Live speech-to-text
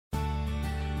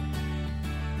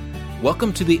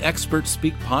Welcome to the Expert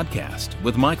Speak podcast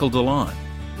with Michael DeLon.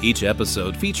 Each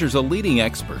episode features a leading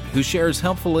expert who shares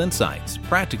helpful insights,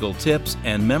 practical tips,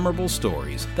 and memorable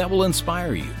stories that will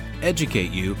inspire you, educate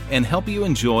you, and help you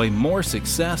enjoy more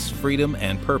success, freedom,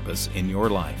 and purpose in your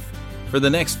life. For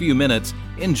the next few minutes,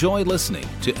 enjoy listening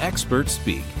to Expert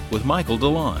Speak with Michael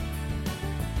DeLon.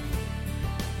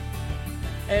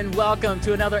 And welcome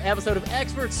to another episode of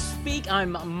Expert Speak.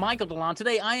 I'm Michael DeLon.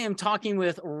 Today I am talking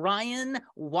with Ryan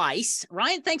Weiss.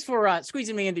 Ryan, thanks for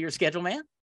squeezing me into your schedule, man.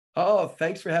 Oh,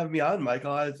 thanks for having me on,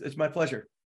 Michael. It's my pleasure.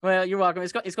 Well, you're welcome.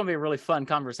 It's going to be a really fun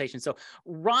conversation. So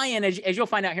Ryan, as you'll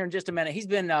find out here in just a minute, he's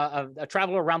been a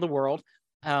traveler around the world.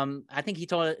 I think he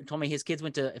told me his kids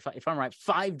went to, if I'm right,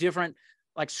 5 different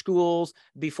schools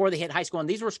before they hit high school. And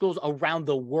these were schools around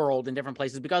the world in different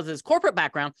places because of his corporate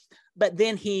background. But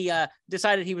then he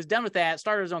decided he was done with that,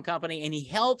 started his own company, and he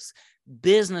helps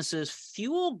businesses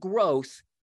fuel growth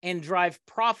and drive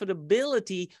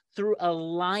profitability through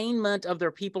alignment of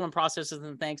their people and processes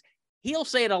and things. He'll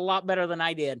say it a lot better than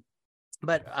I did.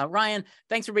 But Ryan,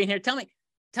 thanks for being here. Tell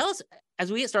us,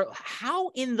 as we get started, how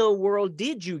in the world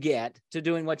did you get to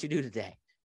doing what you do today?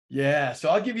 Yeah, so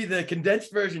I'll give you the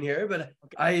condensed version here, but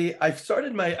I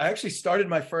actually started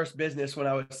my first business when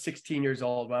I was 16 years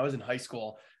old, when I was in high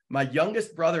school. My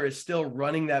youngest brother is still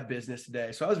running that business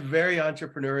today. So I was very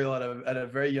entrepreneurial at a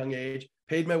very young age,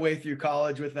 paid my way through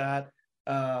college with that,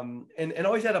 and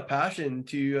always had a passion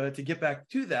to get back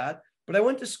to that. But I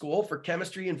went to school for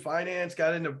chemistry and finance,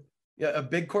 got into a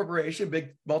big corporation,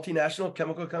 big multinational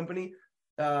chemical company,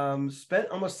 spent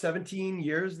almost 17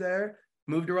 years there.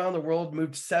 Moved around the world,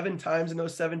 moved 7 times in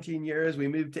those 17 years. We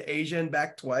moved to Asia and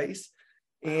back twice.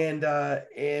 And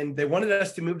they wanted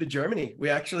us to move to Germany.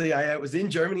 I was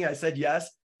in Germany. I said yes.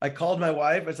 I called my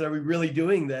wife. I said, "Are we really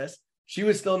doing this?" She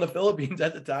was still in the Philippines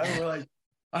at the time. And we're like,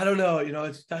 "I don't know.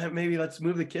 It's time. Maybe let's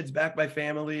move the kids back, my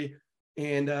family."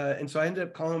 And so I ended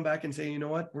up calling back and saying, "You know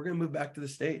what? We're going to move back to the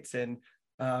States." And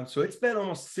so it's been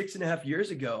almost 6.5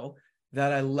 years ago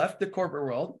that I left the corporate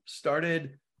world,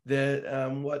 started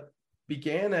what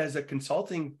began as a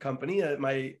consulting company,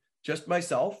 just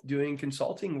myself doing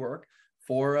consulting work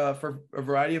for a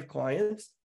variety of clients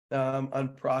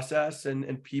on process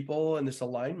and people and this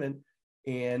alignment.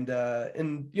 And there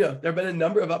have been a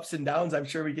number of ups and downs I'm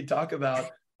sure we could talk about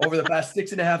over the past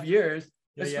 6.5 years,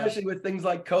 especially with things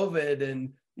like COVID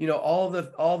and all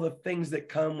the things that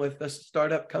come with a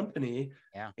startup company.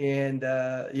 Yeah. And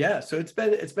so it's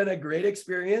been a great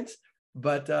experience,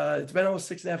 but it's been almost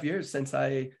 6.5 years since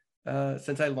I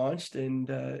launched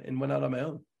and went out on my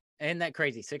own. Isn't that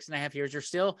crazy? 6.5 years. You're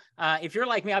still, if you're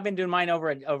like me, I've been doing mine over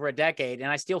a decade,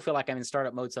 and I still feel like I'm in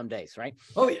startup mode some days, right?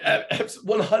 Oh yeah,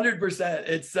 100%.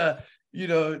 It's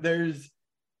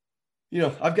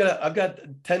I've got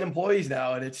 10 employees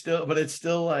now, and it's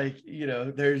still like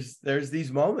there's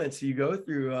these moments you go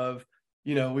through of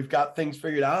we've got things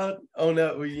figured out. Oh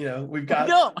no, we've got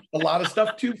a lot of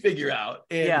stuff to figure out,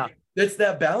 and it's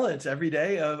that balance every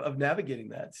day of navigating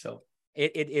that. So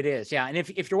it is. Yeah. And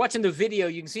if you're watching the video,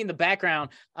 you can see in the background,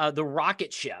 the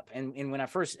rocket ship. And when I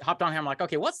first hopped on here, I'm like,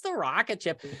 okay, what's the rocket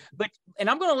ship? And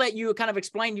I'm going to let you kind of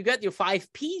explain, you got your 5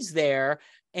 Ps there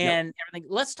and everything.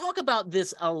 Let's talk about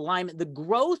this alignment, the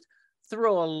growth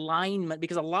through alignment,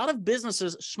 because a lot of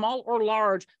businesses, small or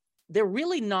large, they're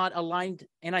really not aligned.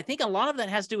 And I think a lot of that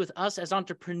has to do with us as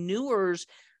entrepreneurs,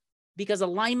 because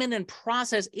alignment and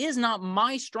process is not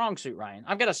my strong suit, Ryan.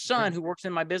 I've got a son who works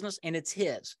in my business and it's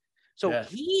his. So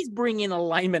he's bringing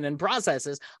alignment and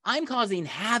processes. I'm causing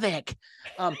havoc.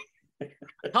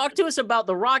 Talk to us about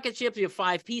the rocket ship, you have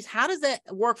 5 Ps. How does that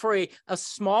work for a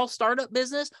small startup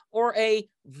business or a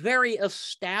very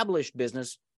established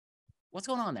business? What's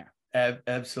going on there?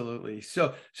 Absolutely.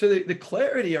 So the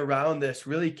clarity around this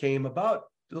really came about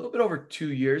a little bit over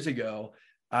 2 years ago.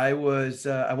 I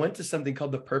went to something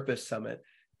called the Purpose Summit,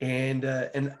 and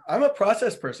I'm a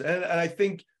process person, and I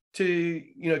think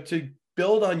to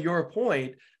build on your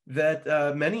point that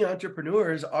many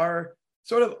entrepreneurs are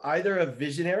sort of either a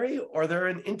visionary or they're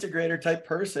an integrator type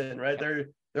person, right? There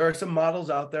are some models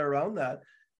out there around that,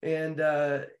 and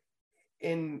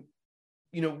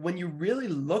when you really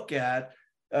look at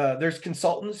there's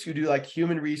consultants who do like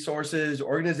human resources,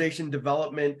 organization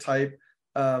development type.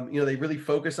 They really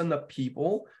focus on the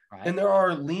people, right. And there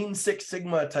are Lean Six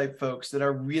Sigma type folks that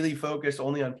are really focused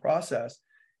only on process.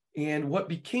 And what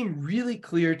became really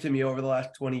clear to me over the last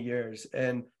 20 years,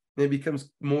 and it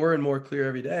becomes more and more clear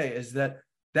every day, is that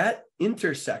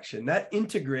intersection, that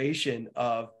integration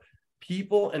of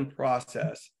people and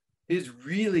process is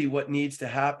really what needs to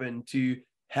happen to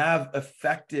have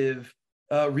effective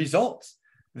results.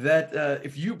 that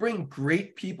if you bring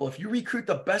great people, if you recruit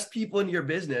the best people into your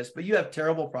business, but you have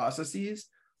terrible processes,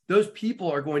 those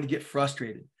people are going to get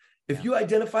frustrated. If you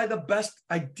identify the best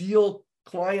ideal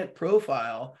client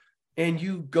profile and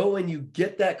you go and you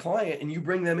get that client and you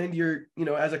bring them into your,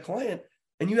 as a client,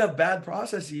 and you have bad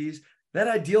processes, that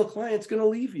ideal client's going to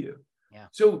leave you. Yeah.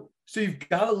 So you've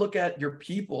got to look at your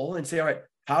people and say, all right,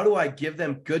 how do I give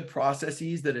them good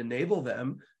processes that enable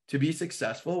them to be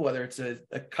successful, whether it's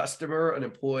a customer, an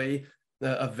employee,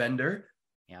 a vendor.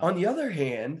 Yeah. On the other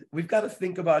hand, we've got to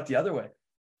think about it the other way.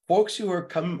 Folks who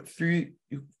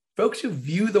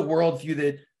view the world through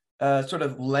the sort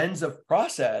of lens of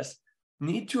process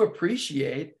need to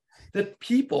appreciate that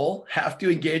people have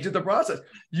to engage with the process.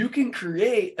 You can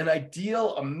create an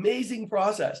ideal, amazing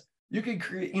process. You can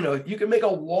create, you can make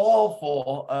a wall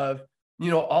full of,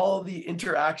 all of the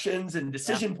interactions and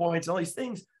decision points, and all these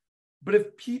things. But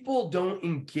if people don't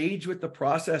engage with the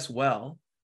process well,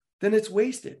 then it's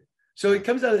wasted. So it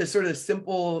comes out of this sort of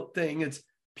simple thing. It's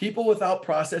people without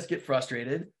process get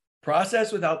frustrated.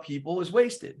 Process without people is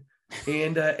wasted.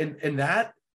 And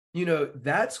that,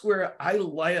 that's where I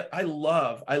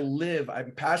live,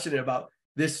 I'm passionate about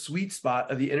this sweet spot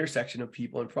of the intersection of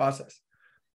people and process.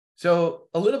 So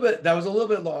that was a little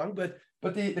bit long, but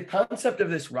the concept of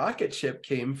this rocket ship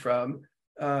came from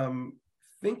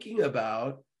thinking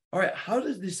about, all right, how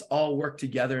does this all work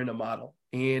together in a model?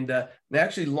 And they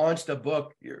actually launched a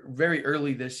book very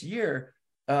early this year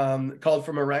called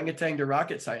From Orangutan to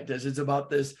Rocket Scientist. It's about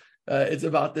this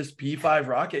P5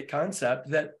 rocket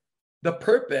concept that the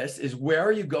purpose is where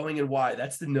are you going and why?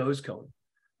 That's the nose cone.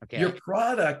 Okay. Your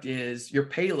product is your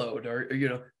payload,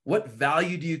 or what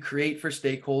value do you create for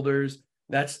stakeholders?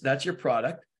 That's your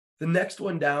product. The next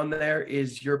one down there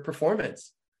is your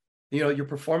performance. Your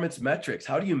performance metrics.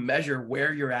 How do you measure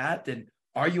where you're at, and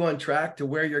are you on track to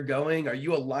where you're going? Are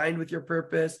you aligned with your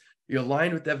purpose? You're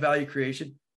aligned with that value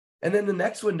creation. And then the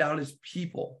next one down is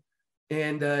people.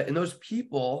 And those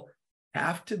people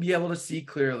have to be able to see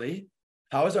clearly,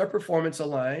 how is our performance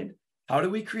aligned? How do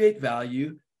we create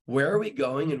value? Where are we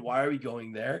going and why are we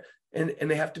going there? And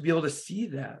they have to be able to see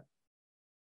that.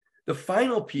 The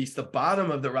final piece, the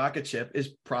bottom of the rocket ship, is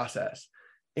process.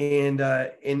 And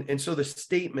so the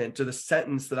statement, or the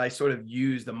sentence that I sort of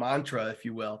use, the mantra, if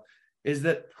you will, is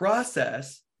that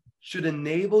process should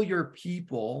enable your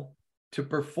people to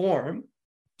perform,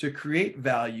 to create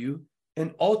value,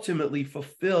 and ultimately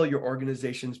fulfill your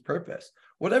organization's purpose.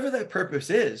 Whatever that purpose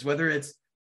is, whether it's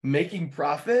making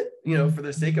profit, for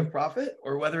the sake of profit,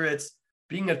 or whether it's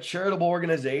being a charitable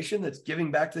organization that's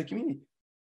giving back to the community.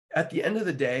 At the end of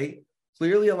the day,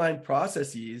 clearly aligned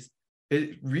processes,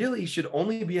 it really should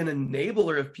only be an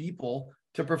enabler of people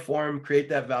to perform, create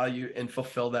that value, and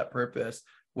fulfill that purpose,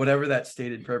 whatever that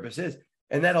stated purpose is.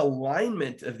 And that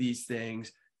alignment of these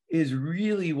things is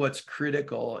really what's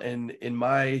critical. And in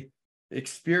my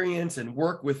experience and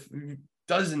work with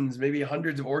dozens, maybe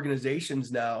hundreds of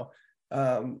organizations now,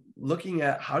 looking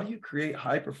at how do you create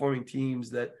high-performing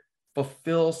teams that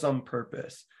fulfill some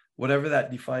purpose, whatever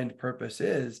that defined purpose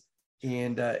is.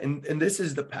 And this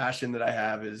is the passion that I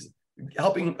have, is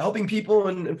helping people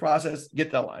and process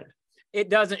get that line. It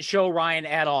doesn't show, Ryan,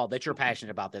 at all that you're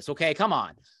passionate about this. Okay, come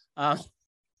on. I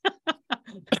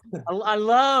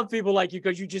love people like you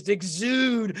because you just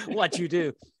exude what you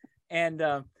do. And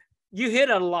you hit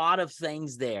a lot of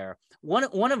things there.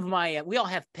 One of my, we all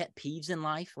have pet peeves in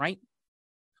life, right?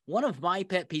 One of my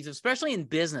pet peeves, especially in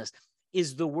business,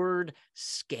 is the word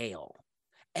scale.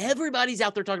 Everybody's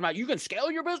out there talking about, you can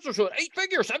scale your business to 8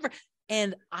 figures, 7 figures.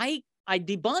 And I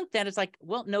debunk that. It's like,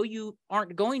 well, no, you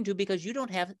aren't going to, because you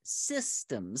don't have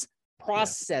systems,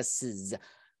 processes,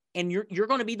 and you're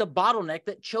going to be the bottleneck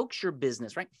that chokes your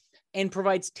business, right? And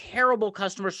provides terrible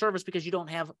customer service because you don't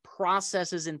have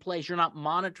processes in place. You're not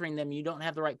monitoring them. You don't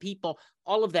have the right people,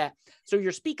 all of that. So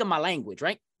you're speaking my language,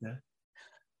 right?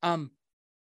 Yeah.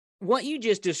 What you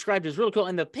just described is really cool.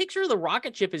 And the picture of the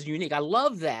rocket ship is unique. I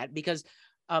love that because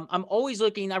I'm always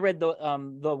looking. I read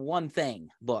the One Thing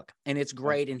book, and it's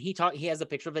great. And he has a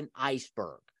picture of an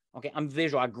iceberg. Okay, I'm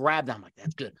visual. I grabbed that. I'm like,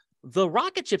 that's good. The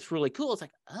rocket ship's really cool. It's like,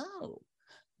 oh,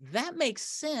 that makes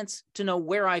sense to know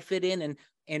where I fit in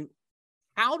and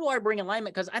how do I bring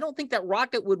alignment? Because I don't think that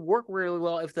rocket would work really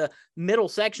well if the middle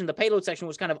section, the payload section,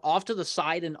 was kind of off to the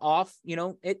side and off.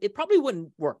 It probably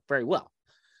wouldn't work very well.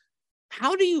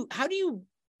 How do you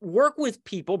work with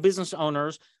people, business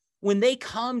owners, when they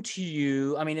come to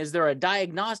you? I mean, is there a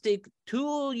diagnostic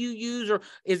tool you use, or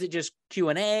is it just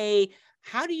Q&A?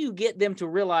 How do you get them to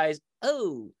realize,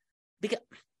 oh, because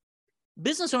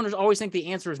business owners always think the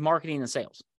answer is marketing and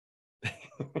sales.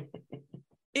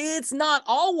 It's not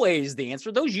always the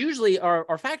answer. Those usually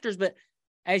are factors, but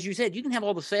as you said, you can have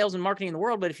all the sales and marketing in the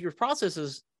world, but if your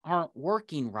processes aren't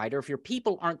working right, or if your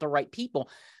people aren't the right people,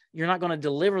 you're not going to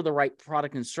deliver the right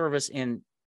product and service in,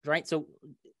 right? So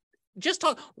just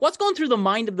talk, what's going through the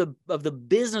mind of the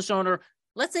business owner,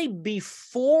 let's say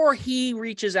before he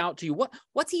reaches out to you,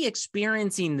 what's he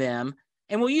experiencing them?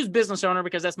 And we'll use business owner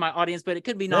because that's my audience, but it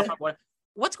could be not.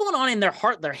 What's going on in their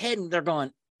heart, their head, and they're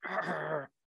going, "Arr."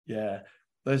 Yeah.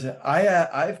 Listen,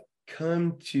 I've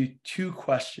come to two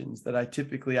questions that I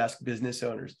typically ask business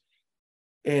owners.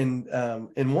 And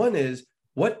one is,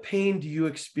 what pain do you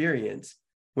experience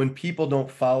when people don't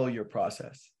follow your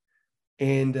process?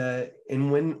 And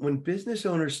when business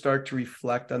owners start to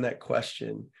reflect on that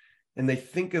question and they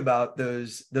think about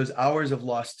those hours of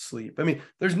lost sleep, I mean,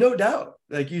 there's no doubt,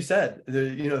 like you said,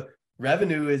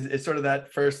 revenue is sort of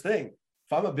that first thing.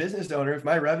 If I'm a business owner, if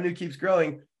my revenue keeps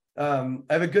growing, I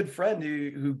have a good friend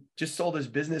who just sold his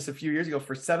business a few years ago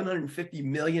for $750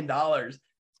 million.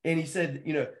 And he said,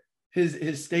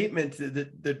 his statement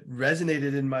that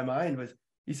resonated in my mind was,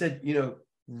 he said,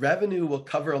 revenue will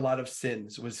cover a lot of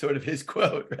sins, was sort of his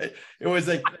quote, right? It was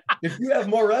like, if you have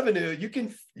more revenue, you can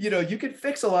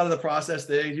fix a lot of the process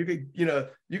things.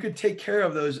 You could take care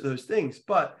of those things.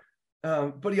 But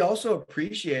he also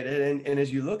appreciated, and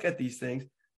as you look at these things,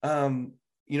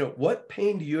 what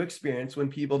pain do you experience when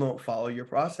people don't follow your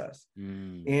process?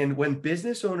 And when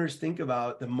business owners think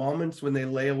about the moments when they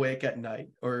lay awake at night,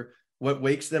 or what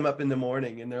wakes them up in the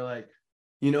morning, and they're like,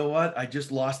 you know what? I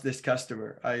just lost this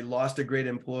customer. I lost a great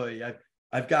employee.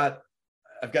 I've got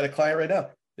a client right now.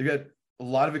 They've got a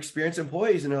lot of experienced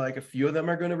employees, and they're like, a few of them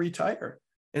are going to retire,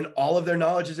 and all of their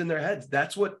knowledge is in their heads.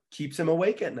 That's what keeps them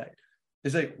awake at night.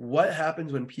 It's like, what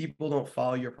happens when people don't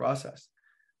follow your process?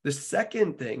 The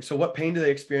second thing, so what pain do they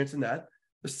experience in that?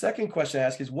 The second question I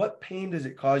ask is, what pain does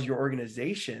it cause your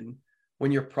organization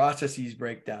when your processes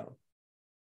break down?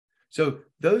 So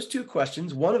those two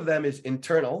questions, one of them is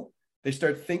internal. They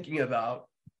start thinking about,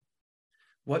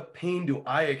 what pain do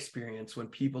I experience when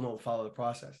people don't follow the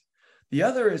process? The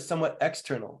other is somewhat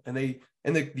external, and the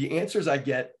answers I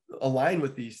get align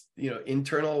with these,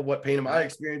 internal, what pain am I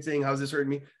experiencing? How's this hurting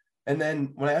me? And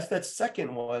then when I ask that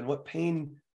second one, what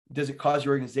pain does it cause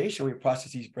your organization when your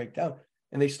processes break down?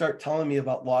 And they start telling me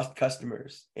about lost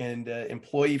customers and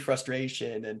employee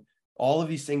frustration and all of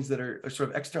these things that are sort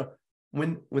of external.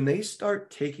 When they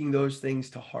start taking those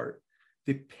things to heart,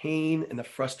 the pain and the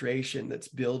frustration that's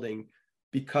building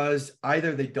because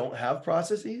either they don't have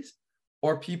processes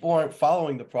or people aren't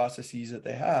following the processes that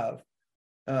they have,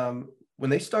 when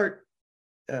they start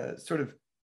sort of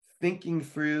thinking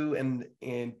through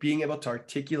and being able to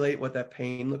articulate what that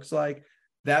pain looks like,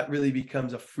 that really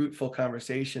becomes a fruitful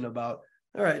conversation about,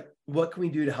 all right, what can we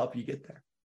do to help you get there?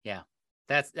 Yeah,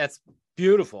 that's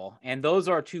beautiful. And those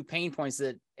are two pain points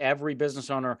that every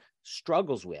business owner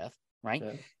struggles with, right?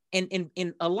 Yeah. And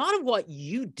in a lot of what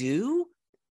you do,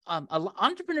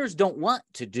 entrepreneurs don't want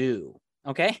to do.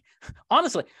 Okay.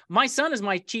 Honestly, my son is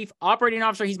my chief operating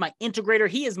officer. He's my integrator.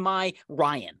 He is my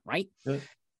Ryan, right? Yeah.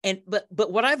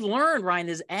 But what I've learned, Ryan,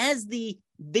 is as the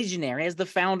visionary, as the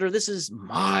founder, this is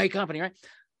my company, right?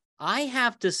 I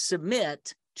have to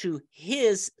submit to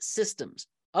his systems.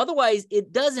 Otherwise,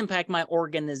 it does impact my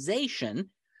organization.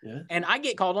 Yeah. And I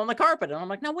get called on the carpet. And I'm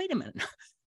like, no, wait a minute.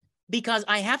 Because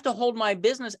I have to hold my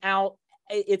business out.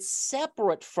 It's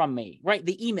separate from me, right?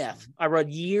 The E-Myth I read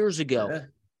years ago. Yeah.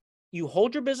 You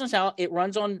hold your business out. It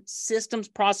runs on systems,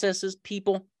 processes,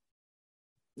 people.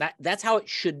 That's how it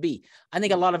should be. I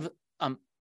think a lot of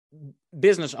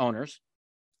business owners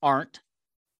aren't.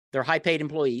 They're high-paid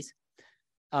employees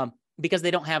because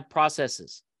they don't have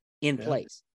processes in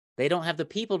place. They don't have the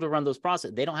people to run those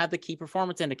processes. They don't have the key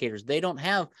performance indicators. They don't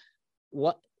have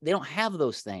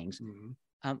those things,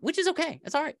 which is okay.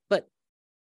 It's all right. But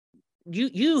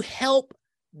you help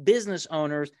business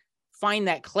owners find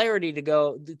that clarity to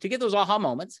get those aha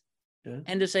moments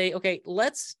and to say, okay,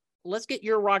 let's get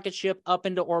your rocket ship up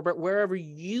into orbit wherever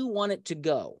you want it to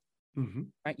go.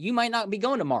 Right? You might not be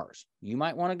going to Mars. You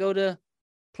might want to go to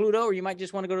Pluto, or you might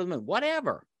just want to go to the moon,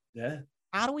 whatever. Yeah.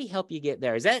 How do we help you get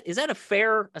there? Is that a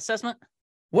fair assessment?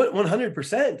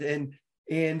 100%.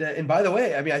 And by the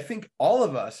way, I mean, I think all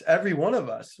of us, every one of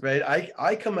us, right?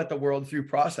 I come at the world through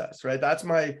process, right? That's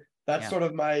sort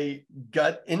of my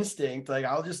gut instinct. Like,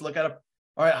 I'll just look at it.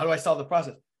 All right, how do I solve the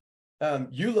process?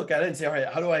 You look at it and say, all right,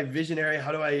 how do I visionary?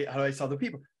 How do I solve the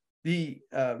people?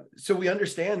 So we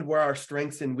understand where our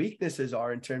strengths and weaknesses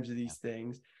are in terms of these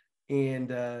things. And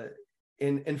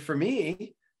for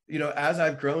me, as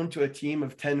I've grown to a team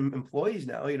of 10 employees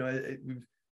now,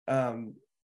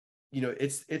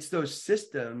 it's those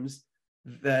systems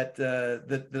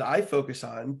that I focus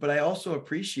on, but I also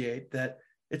appreciate that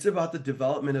it's about the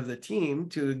development of the team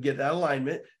to get that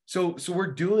alignment. So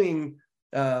we're doing,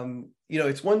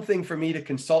 it's one thing for me to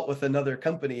consult with another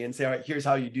company and say, all right, here's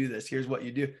how you do this. Here's what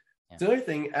you do. Yeah. It's another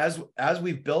thing, as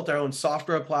we've built our own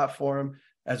software platform,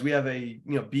 as we have a,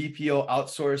 BPO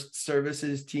outsourced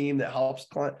services team that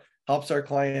helps our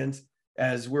clients,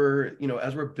 as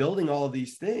we're building all of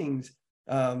these things,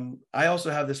 I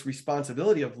also have this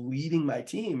responsibility of leading my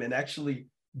team and actually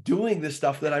doing the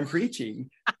stuff that I'm preaching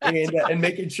and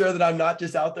making sure that I'm not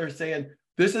just out there saying,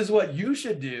 this is what you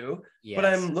should do, yes, but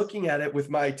I'm looking at it with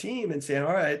my team and saying,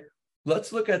 all right,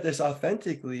 let's look at this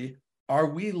authentically. Are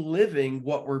we living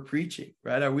what we're preaching,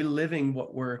 right? Are we living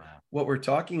what we're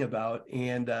talking about?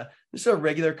 And this is a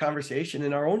regular conversation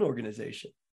in our own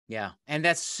organization. Yeah. And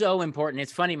that's so important.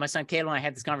 It's funny. My son, Caleb, and I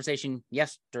had this conversation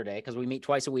yesterday because we meet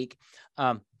twice a week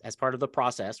as part of the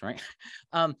process. Right.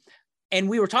 And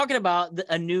we were talking about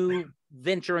a new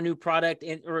venture, a new product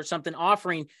or something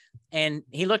offering. And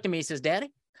he looked at me, he says,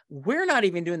 Daddy, we're not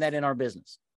even doing that in our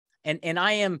business. And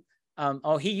I am,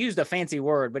 he used a fancy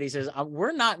word, but he says,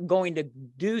 we're not going to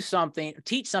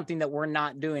teach something that we're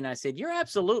not doing. I said, you're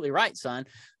absolutely right, son.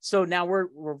 So now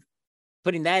we're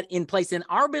putting that in place in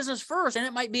our business first. And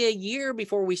it might be a year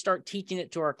before we start teaching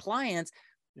it to our clients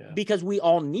because we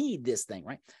all need this thing,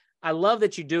 right? I love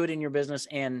that you do it in your business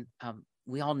and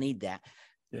we all need that.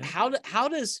 Yeah.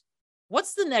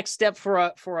 What's the next step for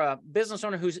a business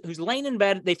owner who's laying in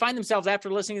bed? They find themselves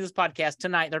after listening to this podcast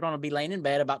tonight, they're going to be laying in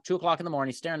bed about 2:00 in the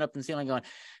morning, staring up in the ceiling going,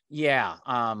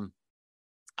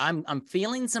 I'm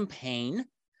feeling some pain.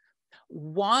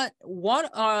 What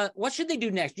should they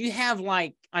do next? Do you have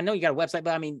I know you got a website,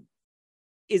 but I mean,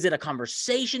 is it a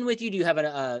conversation with you? Do you have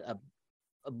a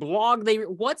blog?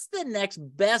 What's the next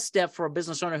best step for a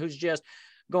business owner who's just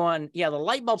going, the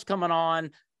light bulb's coming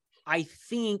on. I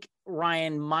think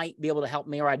Ryan might be able to help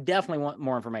me, or I definitely want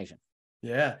more information.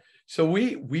 Yeah. So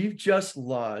we've just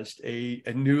launched a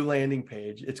new landing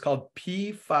page. It's called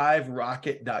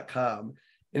P5Rocket.com.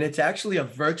 And it's actually a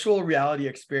virtual reality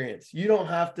experience. You don't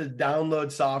have to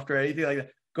download software or anything like that.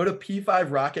 Go to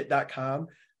P5Rocket.com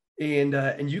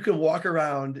and you can walk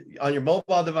around on your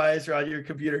mobile device or on your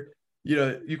computer.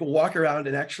 You can walk around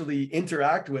and actually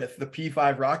interact with the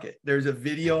P5 Rocket. There's a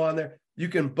video on there. You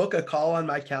can book a call on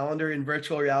my calendar in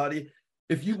virtual reality.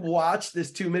 If you watch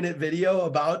this 2-minute video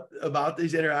about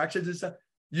these interactions and stuff,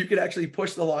 you can actually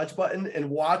push the launch button and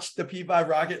watch the P5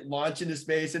 Rocket launch into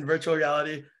space in virtual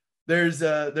reality. There's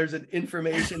an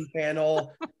information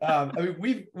panel.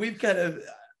 We've kind of,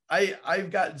 I've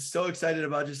gotten so excited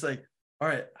about just all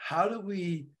right, how do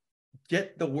we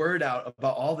get the word out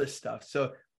about all this stuff?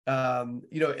 So,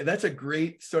 that's a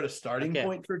great sort of starting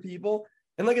point for people.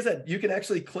 And like I said, you can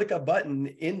actually click a button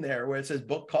in there where it says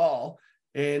book call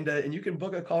and you can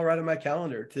book a call right on my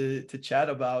calendar to chat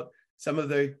about some of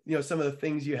the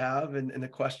things you have and the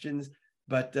questions.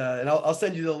 But and I'll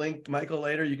send you the link, Michael,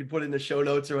 later. You can put it in the show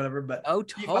notes or whatever. But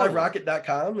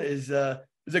P5Rocket.com is a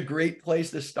great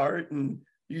place to start, and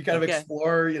you can kind of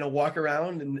explore, walk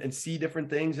around and see different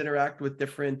things, interact with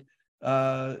different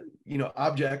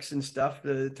objects and stuff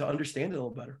to understand it a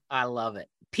little better. I love it.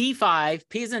 P5,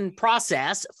 P is in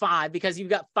process, 5, because you've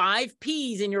got 5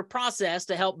 P's in your process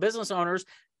to help business owners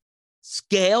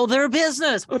scale their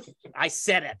business. I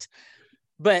said it.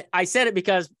 But I said it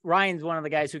because Ryan's one of the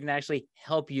guys who can actually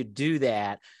help you do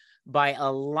that by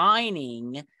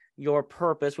aligning your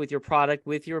purpose with your product,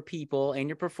 with your people, and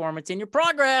your performance and your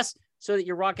progress so that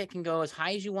your rocket can go as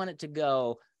high as you want it to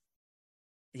go.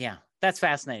 Yeah, that's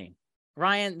fascinating.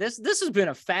 Ryan, this has been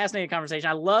a fascinating conversation.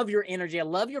 I love your energy. I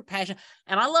love your passion.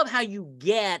 And I love how you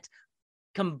get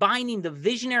combining the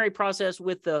visionary process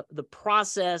with the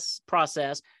process,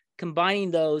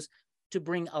 combining those to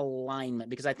bring alignment,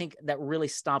 because I think that really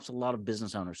stops a lot of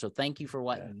business owners. So thank you for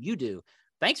what you do.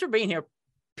 Thanks for being here.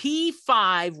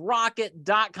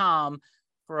 P5Rocket.com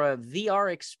for a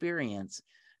VR experience.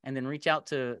 And then reach out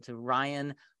to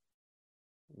Ryan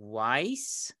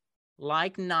Weiss,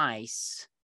 like nice,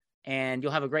 and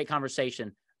you'll have a great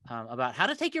conversation about how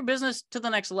to take your business to the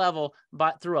next level,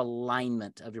 but through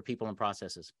alignment of your people and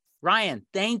processes. Ryan,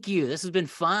 thank you. This has been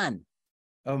fun.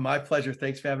 Oh, my pleasure.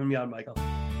 Thanks for having me on, Michael.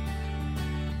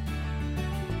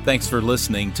 Thanks for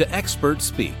listening to Expert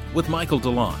Speak with Michael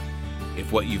DeLon.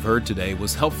 If what you've heard today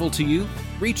was helpful to you,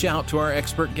 reach out to our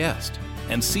expert guest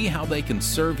and see how they can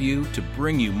serve you to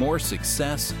bring you more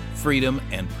success, freedom,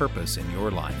 and purpose in your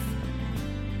life.